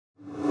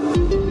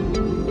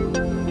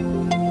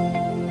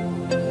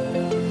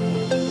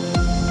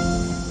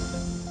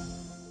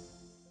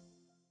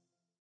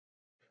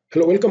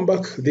Hello, welcome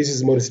back. This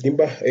is Maurice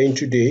Dimba, and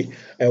today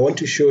I want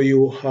to show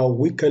you how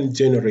we can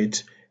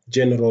generate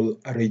general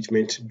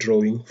arrangement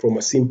drawing from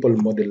a simple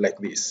model like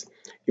this.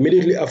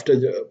 Immediately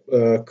after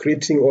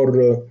creating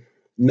or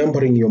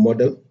numbering your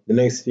model, the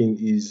next thing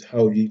is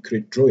how you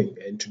create drawing.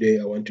 And today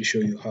I want to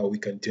show you how we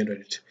can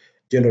generate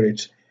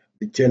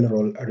the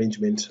general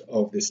arrangement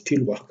of the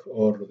steelwork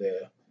or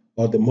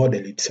the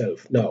model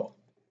itself. Now,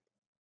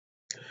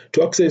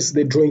 to access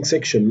the drawing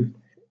section,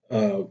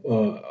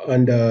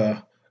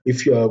 and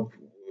if you are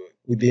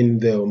within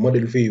the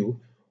model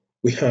view,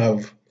 we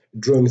have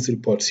drawings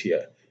reports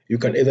here. You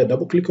can either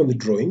double click on the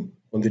drawing,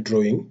 and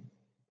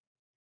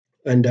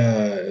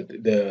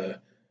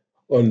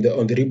on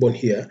the ribbon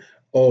here,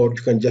 or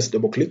you can just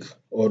double click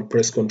or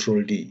press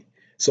Ctrl D.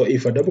 So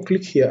if I double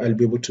click here, I'll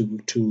be able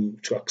to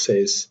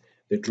access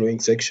the drawing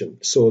section.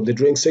 So the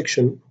drawing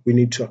section we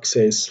need to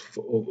access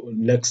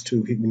next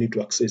to we need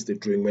to access the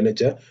drawing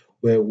manager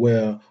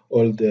where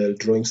all the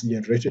drawings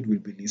generated will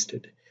be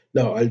listed.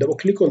 Now I'll double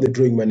click on the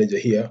drawing manager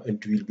here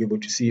and we'll be able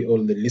to see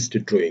all the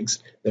listed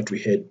drawings that we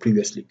had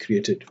previously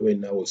created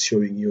when I was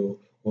showing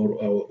you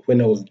or when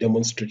I was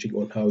demonstrating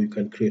on how you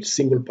can create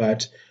single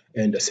part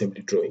and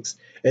assembly drawings.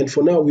 And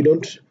for now, we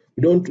don't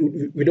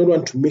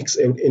want to mix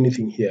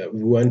anything here.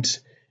 We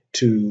want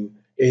to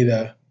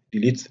either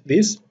delete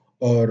this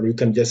or we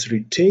can just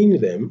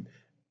retain them,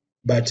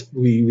 but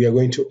we are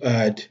going to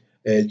add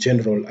a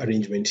general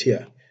arrangement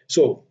here.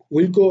 So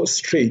we'll go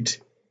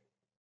straight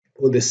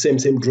on the same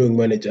drawing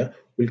manager.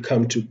 We'll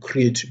come to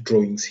create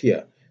drawings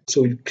here.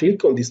 So you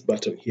click on this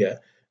button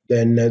here,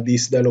 then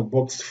this dialog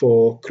box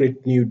for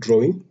create new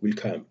drawing will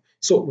come.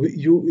 So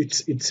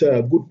it's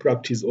a good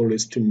practice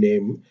always to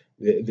name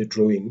the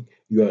drawing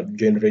you are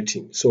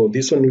generating. So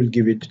this one will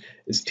give it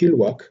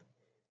steelwork,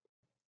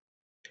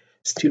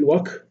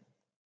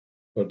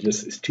 or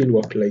just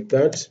steelwork like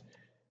that.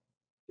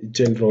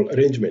 General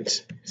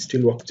arrangement,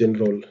 steelwork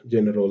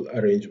general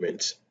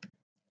arrangement,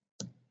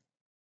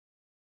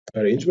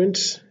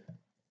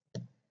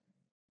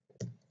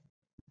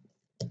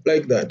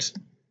 like that.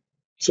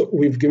 So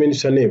we've given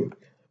it a name.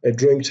 A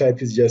drawing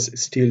type is just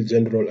steel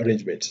general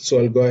arrangement. So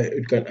I'll go ahead,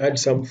 you can add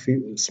some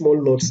few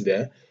small notes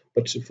there,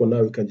 but for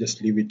now you can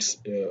just leave it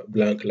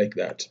blank like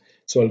that.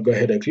 So I'll go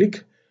ahead and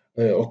click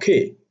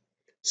OK.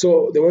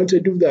 So the moment I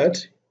do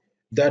that,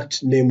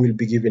 that name will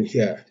be given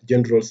here,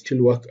 general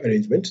steelwork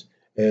arrangement.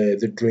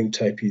 The drawing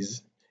type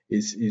is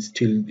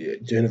still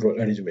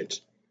general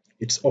arrangement.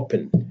 It's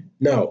open.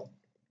 Now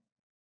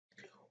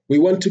we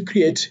want to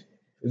create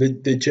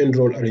the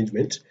general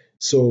arrangement.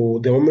 So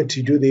the moment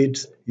you do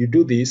this,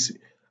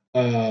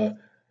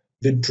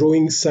 the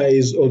drawing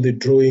size or the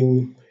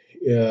drawing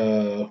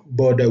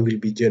border will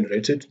be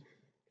generated.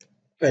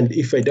 And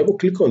if I double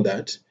click on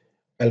that,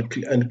 I'll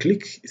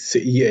click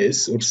say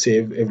yes or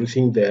save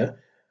everything there.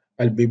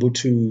 I'll be able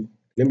to,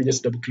 let me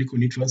just double click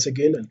on it once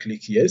again and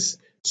click yes.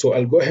 So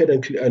I'll go ahead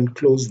and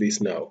close this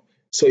now.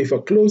 So if I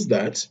close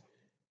that,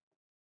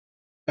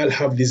 I'll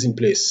have this in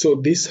place. So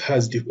this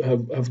has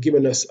have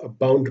given us a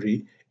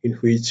boundary in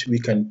which we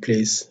can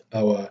place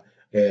our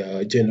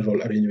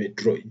general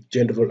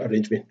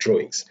arrangement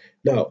drawings.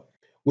 Now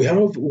we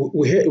have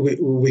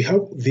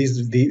all these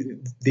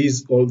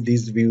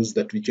views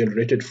that we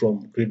generated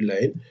from grid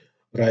line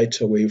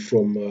right away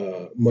from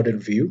model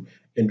view,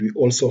 and we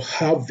also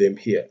have them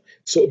here.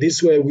 So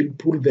this way we'll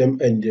pull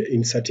them and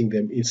inserting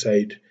them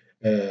inside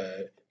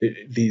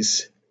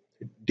this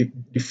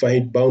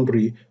defined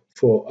boundary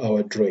for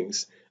our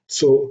drawings.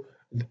 So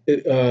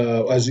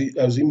as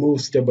we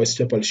move step by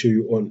step, I'll show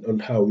you on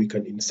how we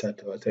can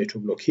insert our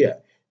title block here.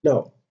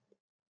 Now,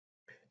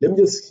 let me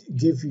just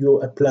give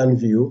you a plan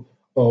view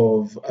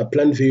for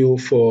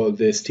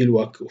the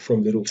steelwork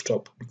from the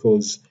rooftop,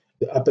 because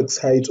the apex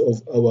height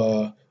of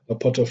our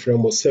portal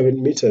frame was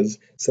 7 meters.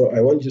 So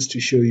I want just to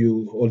show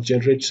you or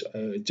generate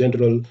a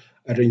general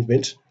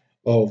arrangement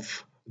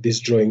of this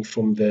drawing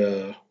from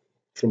the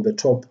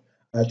top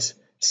at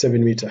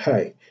 7 meter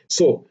high.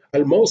 So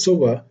I'll mouse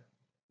over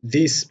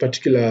this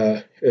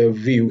particular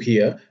view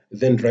here,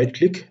 then right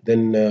click,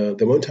 then the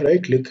moment I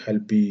right click, I'll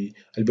be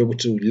able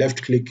to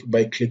left click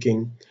by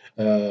clicking.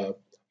 I'll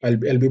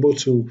be able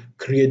to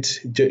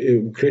create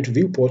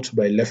viewport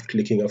by left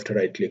clicking after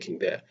right clicking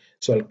there.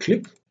 So I'll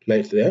click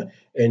right there,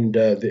 and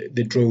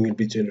the drawing will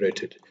be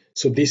generated.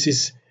 So this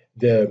is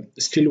the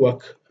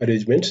steelwork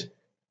arrangement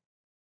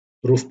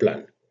roof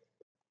plan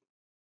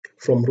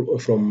from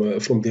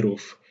the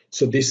roof.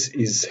 So this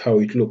is how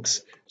it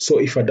looks. So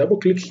if I double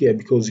click here,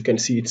 because you can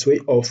see it's way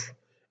off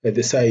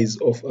the size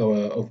of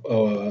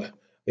our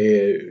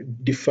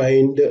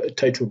defined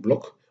title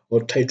block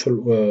or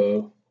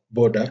title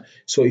border.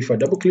 So if I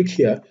double click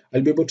here,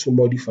 I'll be able to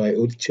modify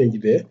or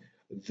change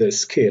the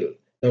scale.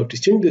 Now to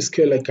change the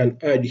scale, I can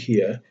add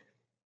here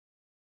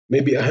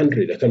maybe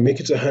 100. I can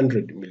make it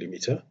 100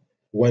 millimeter,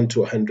 1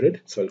 to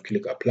 100. So I'll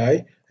click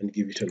apply and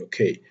give it an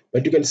OK.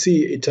 But you can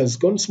see it has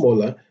gone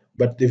smaller,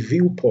 but the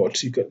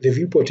viewport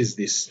is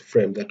this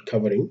frame that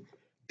covering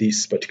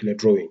this particular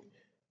drawing.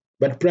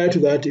 But prior to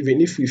that, even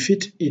if we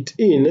fit it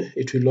in,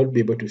 it will not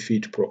be able to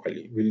fit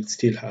properly. We'll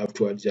still have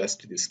to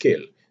adjust the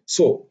scale.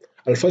 So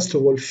I'll first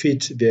of all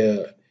fit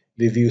the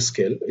view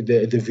scale,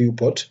 the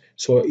viewport.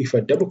 So if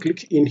I double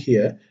click in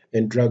here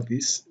and drag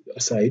this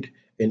aside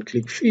and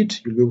click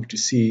fit, you'll be able to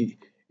see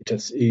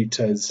it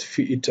has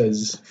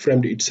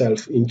framed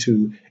itself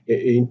into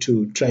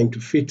trying to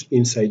fit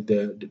inside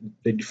the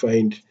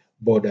defined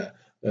border,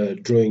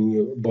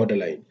 drawing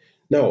borderline.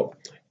 Now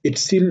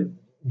it's still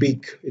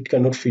big; it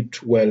cannot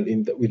fit well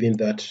within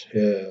that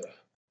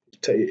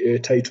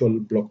title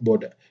block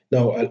border.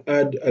 Now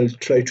I'll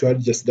try to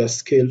adjust the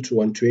scale to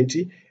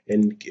 120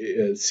 and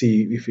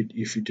see if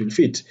it will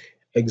fit.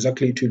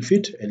 Exactly, it will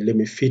fit, and let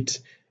me fit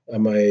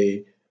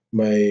my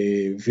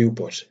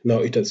viewport. Now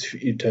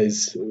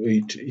it's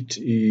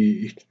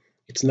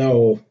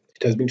now,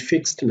 it has been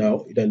fixed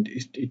now, and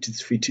it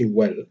is fitting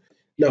well.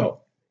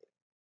 Now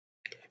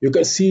you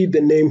can see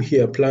the name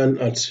here, plan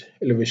at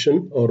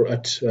elevation, or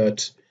at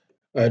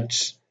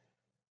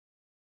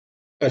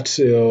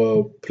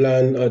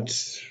plan at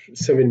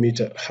 7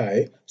 meter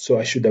high. So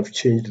I should have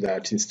changed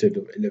that instead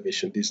of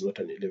elevation. This is not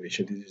an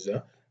elevation, this is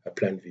a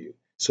plan view.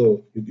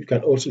 So you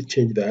can also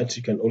change that.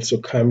 You can also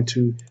come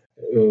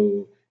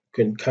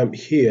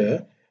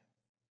here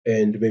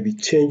and maybe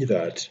change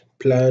that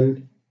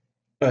plan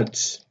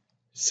at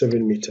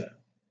 7 meter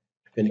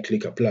and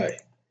click apply.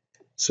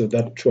 So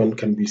that one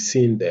can be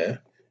seen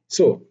there.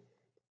 So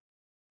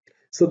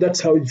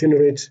that's how you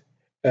generate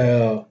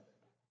the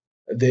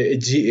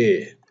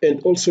GA.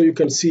 And also you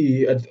can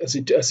see, as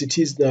it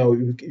is now,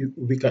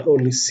 we can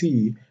only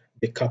see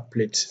the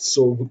couplet.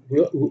 So we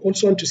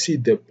also want to see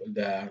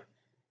the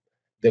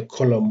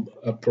column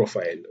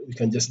profile. We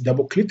can just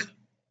double click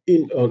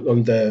in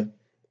on the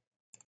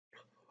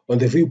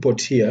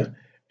viewport here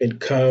and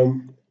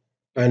come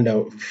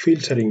under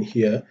filtering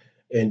here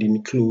and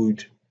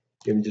include.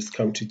 Let me just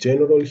come to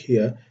general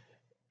here.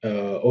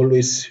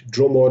 Always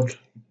draw mode,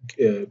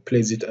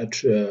 place it at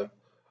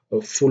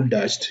full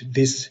dashed.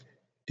 This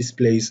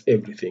displays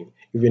everything.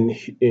 Even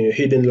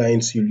hidden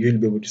lines, you'll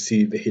be able to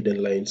see the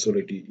hidden lines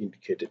already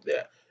indicated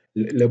there.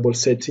 Label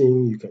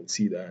setting, you can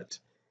see that.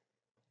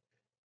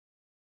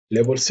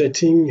 Label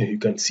setting, you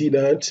can see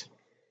that.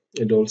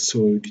 And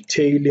also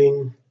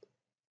detailing,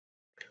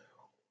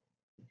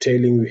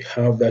 we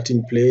have that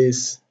in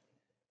place.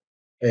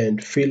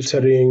 And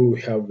filtering,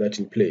 we have that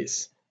in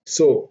place.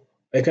 So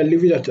I can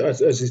leave it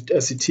as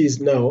it is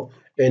now.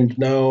 And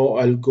now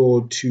I'll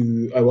go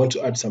to, I want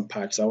to add some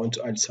parts. I want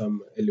to add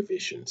some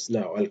elevations.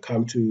 Now I'll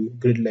come to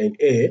grid line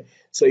A.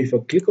 So if I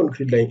click on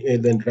grid line A,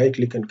 then right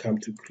click and come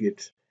to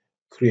create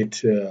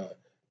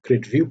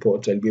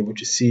viewport, I'll be able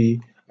to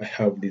see I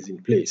have this in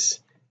place,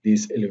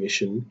 this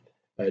elevation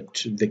at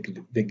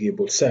the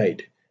gable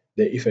side.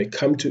 Then if I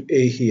come to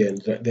A here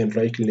and then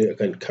right click, I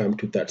can come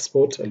to that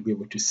spot, I'll be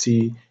able to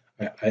see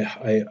I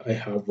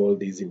have all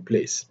these in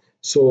place.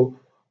 So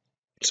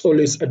it's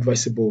always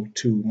advisable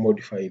to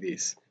modify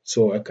this.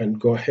 So I can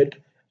go ahead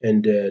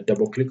and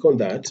double click on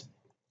that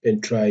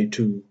and try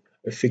to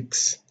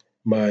fix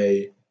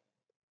my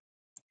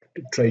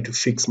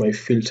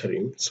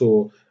filtering.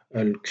 So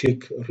I'll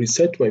click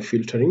reset my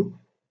filtering,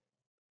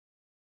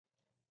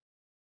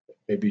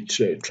 maybe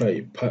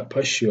try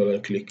partial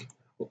and click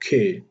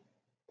OK,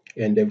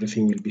 and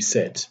everything will be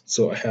set.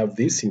 So I have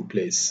this in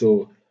place.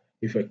 So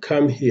if I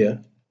come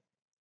here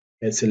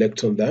and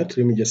select on that,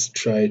 let me just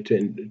try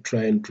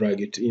and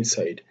drag it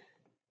inside.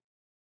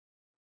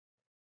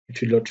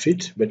 It will not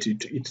fit, but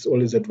it's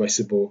always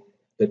advisable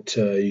that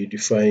you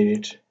define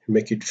it,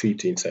 make it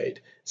fit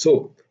inside.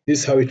 So this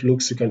is how it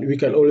looks. We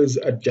can always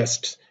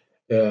adjust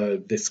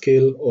the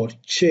scale or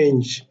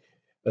change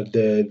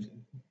the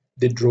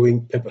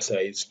drawing paper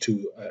size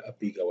to a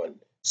bigger one.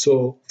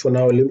 So for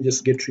now, let me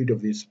just get rid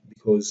of this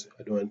because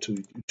I don't want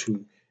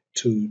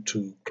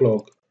to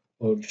clog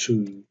or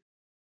to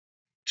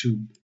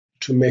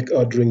make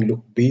our drawing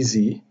look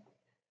busy.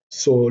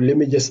 So let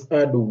me just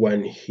add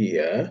one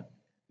here.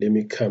 Let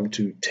me come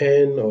to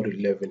 10 or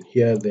 11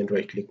 here, then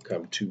right click,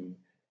 come to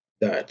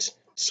that.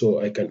 So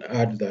I can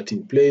add that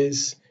in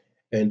place,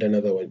 and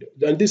another one.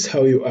 And this is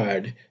how you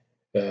add,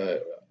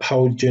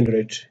 how you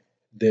generate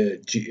the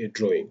GA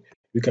drawing.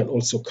 We can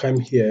also come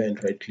here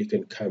and right click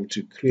and come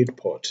to create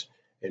port,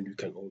 and we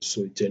can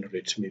also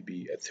generate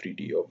maybe a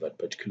 3D of that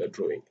particular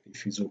drawing.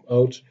 If you zoom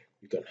out,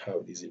 you can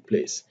have this in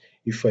place.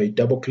 If I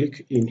double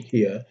click in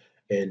here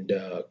and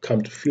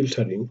come to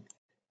filtering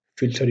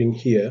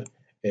here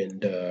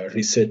and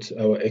reset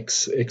our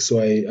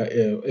XY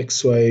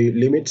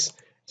limits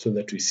so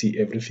that we see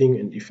everything,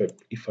 and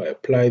if I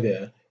apply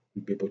there,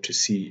 we'll be able to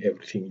see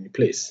everything in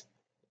place.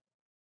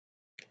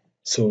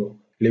 So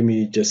let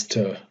me just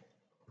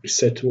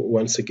reset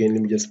once again.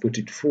 Let me just put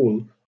it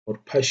full or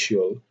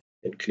partial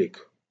and click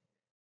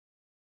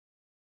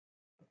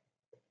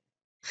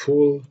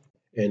full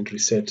and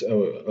reset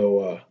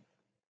our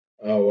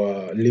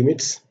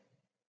limits.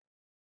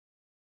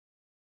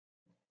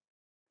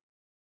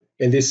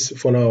 And this,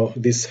 for now,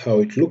 this is how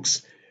it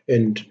looks.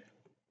 And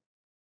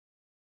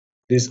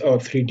This is our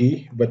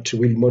 3D, but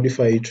we'll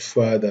modify it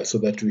further so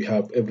that we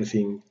have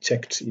everything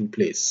checked in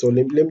place. So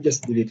let me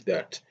just delete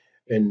that,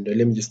 and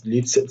let me just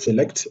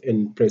select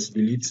and press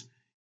delete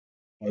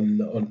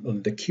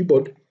on the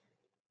keyboard.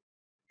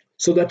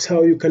 So that's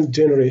how you can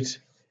generate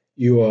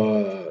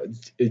your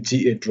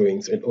GA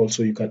drawings, and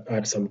also you can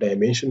add some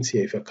dimensions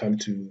here. If I come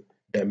to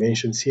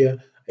dimensions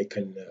here, I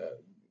can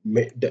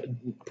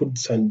put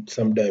some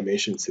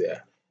dimensions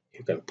there.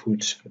 You can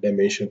put a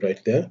dimension right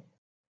there,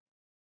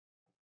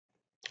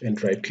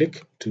 and right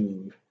click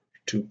to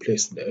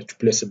place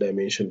a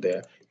dimension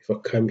there. If I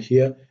come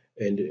here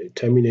and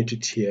terminate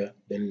it here,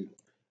 then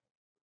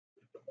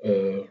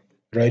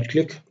right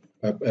click,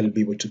 I'll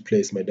be able to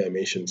place my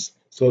dimensions.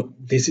 So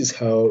this is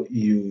how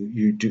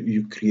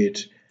you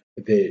create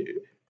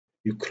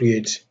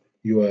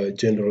your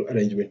general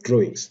arrangement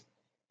drawings.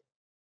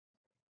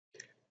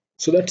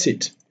 So that's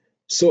it.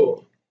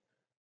 So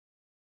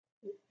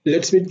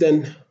let's meet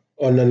then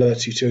on another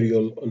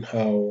tutorial on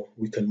how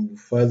we can move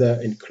further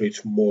and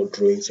create more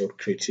drawings, or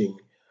creating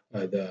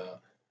other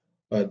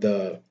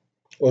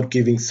or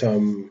giving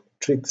some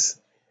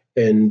tricks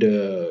and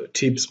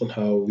tips on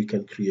how we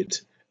can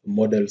create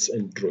models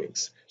and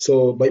drawings.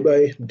 So bye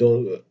bye.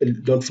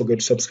 Don't forget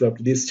to subscribe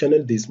to this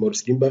channel. This is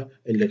Maurice Dimba,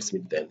 and let's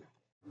meet then.